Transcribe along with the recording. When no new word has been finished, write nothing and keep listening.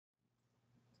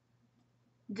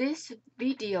This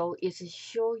video is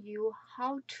show you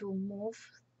how to move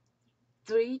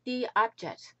 3D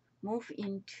objects move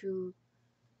into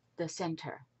the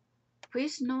center.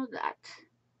 Please note that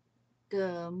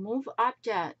the move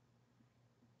object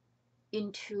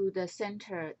into the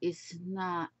center is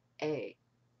not a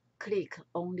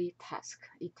click-only task.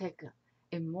 It takes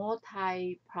a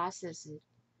multi-process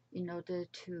in order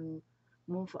to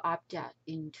move object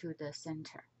into the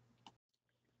center.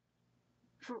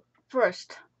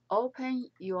 First, open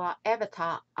your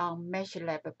avatar on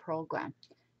MeshLab program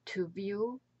to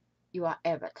view your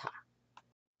avatar.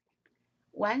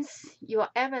 Once your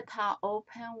avatar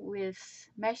open with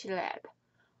MeshLab,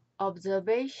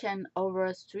 observation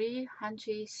over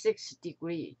 360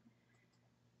 degrees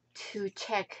to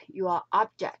check your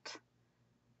object.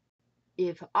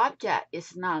 If object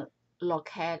is not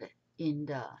located in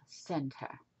the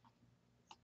center.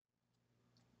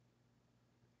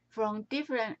 From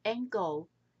different angles,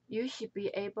 you should be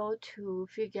able to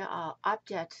figure out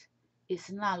object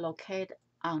is not located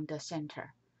on the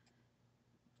center.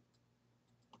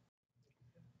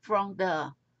 From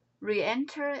the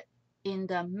re-enter in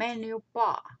the menu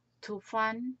bar to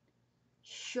find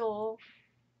show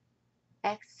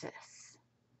axis.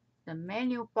 The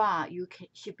menu bar you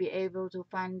should be able to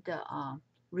find the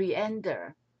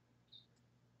re-enter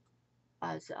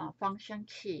as a function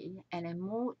key and then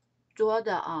draw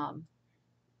the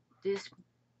this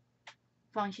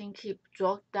function key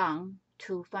drop down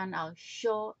to find out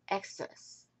show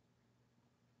axis.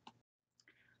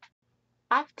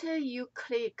 After you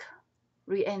click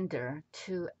re-enter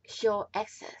to show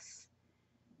axis,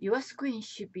 your screen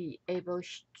should be able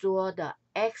to draw the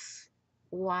X,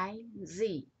 Y,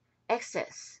 Z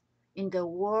axis in the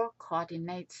world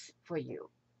coordinates for you.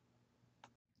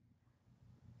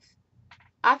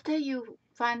 After you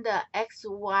find the X,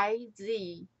 Y,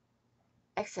 Z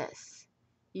axis,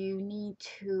 you need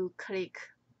to click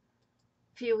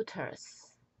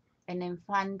filters and then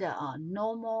find the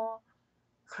normal,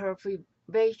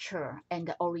 curvature,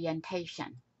 and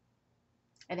orientation.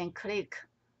 And then click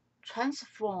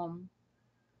transform,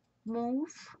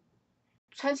 move,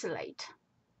 translate,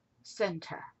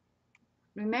 center.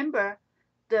 Remember,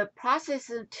 the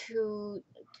process to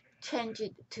change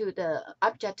it to the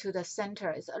object to the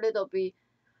center is a little bit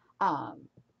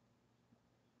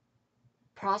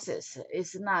process.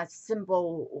 It's not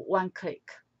simple one click.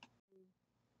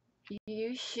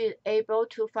 You should able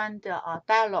to find the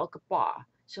dialog bar.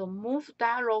 So move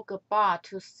dialog bar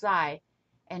to side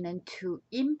and then to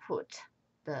input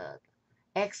the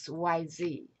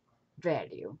XYZ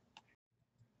value.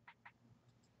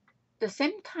 The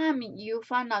same time you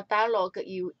find a dialog,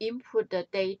 you input the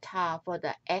data for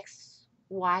the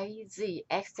XYZ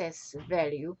axis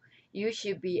value, you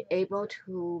should be able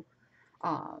to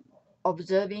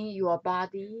observing your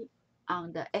body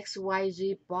on the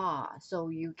XYZ bar so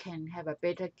you can have a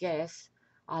better guess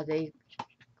are the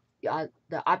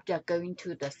object going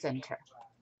to the center.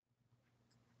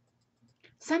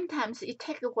 Sometimes it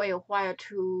takes a while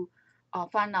to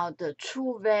find out the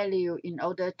true value in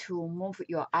order to move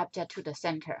your object to the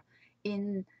center.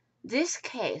 In this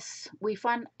case, we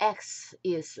find X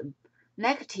is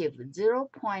negative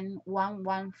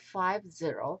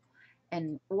 0.1150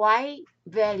 and Y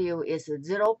value is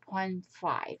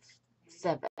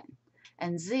 0.57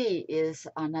 and Z is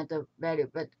another value,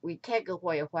 but we take a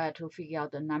while to figure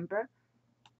out the number.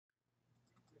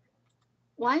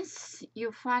 Once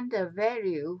you find the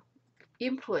value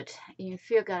input in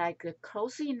figure like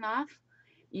close enough,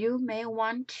 you may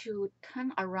want to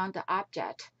turn around the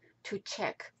object to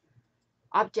check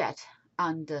object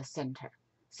on the center.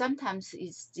 Sometimes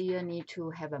it still need to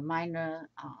have a minor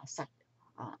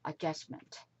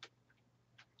adjustment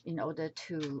in order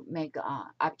to make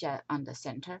object on the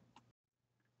center.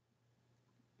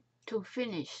 To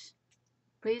finish,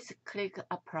 please click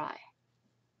apply.